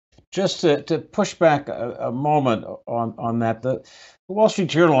just to push back a moment on that, the Wall Street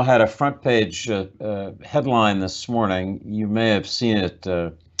Journal had a front page headline this morning. You may have seen it,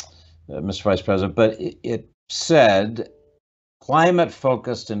 Mr. Vice President, but it said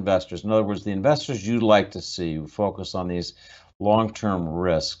climate-focused investors. In other words, the investors you'd like to see who focus on these long-term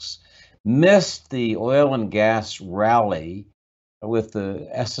risks missed the oil and gas rally with the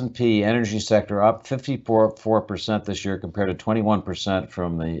S&P energy sector up 54% this year compared to 21%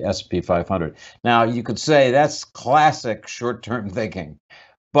 from the S&P 500. Now, you could say that's classic short-term thinking,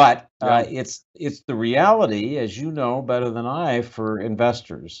 but it's the reality, as you know better than I, for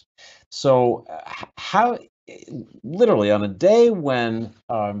investors. So how, literally on a day when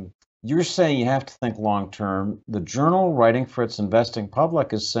you're saying you have to think long-term, the journal writing for its investing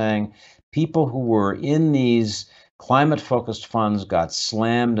public is saying people who were in these climate-focused funds got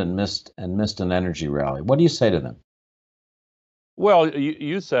slammed and missed an energy rally. What do you say to them? Well,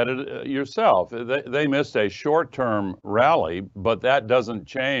 you said it yourself. They missed a short-term rally, but that doesn't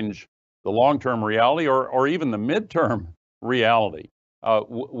change the long-term reality or even the midterm reality.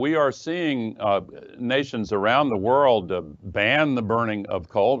 We are seeing nations around the world ban the burning of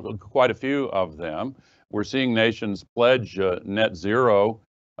coal, quite a few of them. We're seeing nations pledge net zero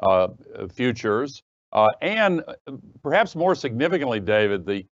futures. And perhaps more significantly, David,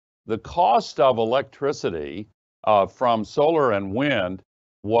 the cost of electricity from solar and wind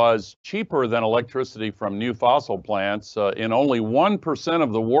was cheaper than electricity from new fossil plants in only 1%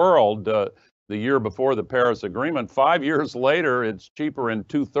 of the world the year before the Paris Agreement. 5 years later, it's cheaper in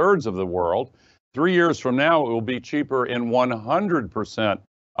 2/3 of the world. 3 years from now, it will be cheaper in 100%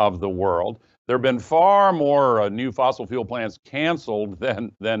 of the world. There have been far more new fossil fuel plants canceled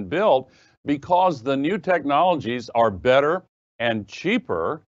than built because the new technologies are better and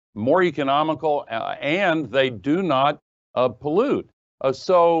cheaper, more economical, and they do not pollute.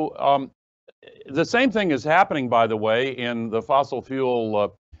 So the same thing is happening, by the way, in the fossil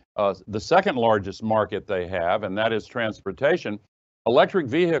fuel, the second largest market they have, and that is transportation. Electric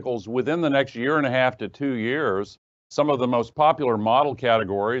vehicles within the next year and a half to 2 years, some of the most popular model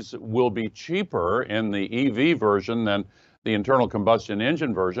categories will be cheaper in the EV version than the internal combustion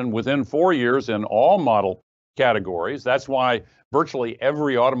engine version within 4 years in all model categories. That's why virtually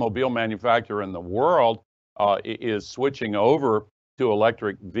every automobile manufacturer in the world is switching over to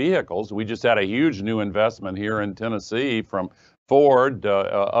electric vehicles. We just had a huge new investment here in Tennessee from Ford.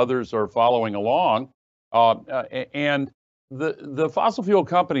 Others are following along. And the fossil fuel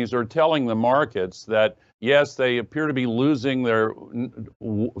companies are telling the markets that, yes, they appear to be losing their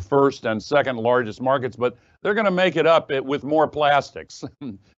first and second largest markets, but they're going to make it up with more plastics.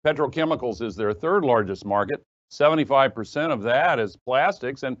 Petrochemicals is their third largest market. 75% of that is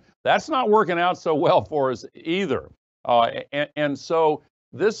plastics, and that's not working out so well for us either. And so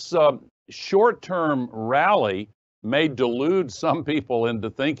this short-term rally may delude some people into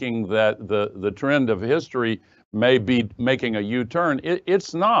thinking that the trend of history may be making a U-turn.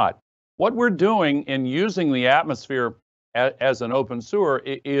 It's not. What we're doing in using the atmosphere as an open sewer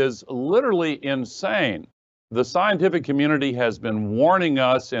is literally insane. The scientific community has been warning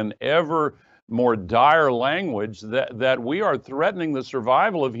us in ever more dire language that we are threatening the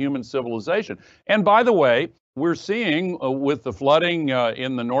survival of human civilization. And by the way, we're seeing with the flooding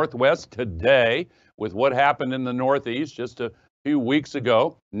in the Northwest today, with what happened in the Northeast just a few weeks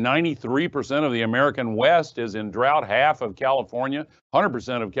ago, 93% of the American West is in drought, half of California,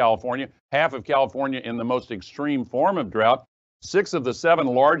 100% of California, half of California in the most extreme form of drought. 6 of the 7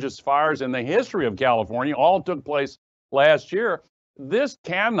 largest fires in the history of California all took place last year. This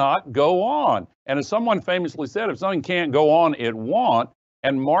cannot go on. And as someone famously said, if something can't go on, it won't.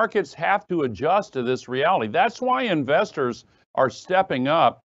 And markets have to adjust to this reality. That's why investors are stepping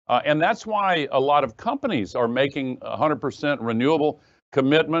up. And that's why a lot of companies are making 100% renewable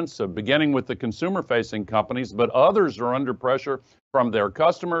commitments, beginning with the consumer-facing companies, but others are under pressure from their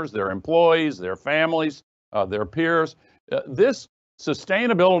customers, their employees, their families, their peers. This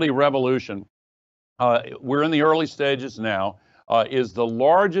sustainability revolution, we're in the early stages now, is the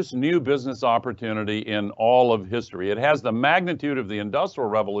largest new business opportunity in all of history. It has the magnitude of the Industrial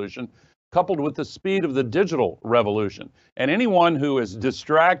Revolution, coupled with the speed of the digital revolution. And anyone who is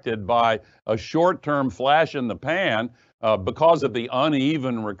distracted by a short-term flash in the pan because of the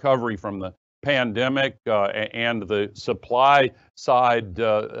uneven recovery from the pandemic and the supply side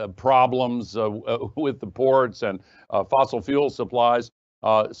problems with the ports and fossil fuel supplies.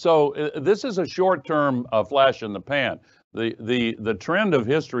 So this is a short-term flash in the pan. The trend of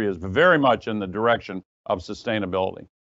history is very much in the direction of sustainability.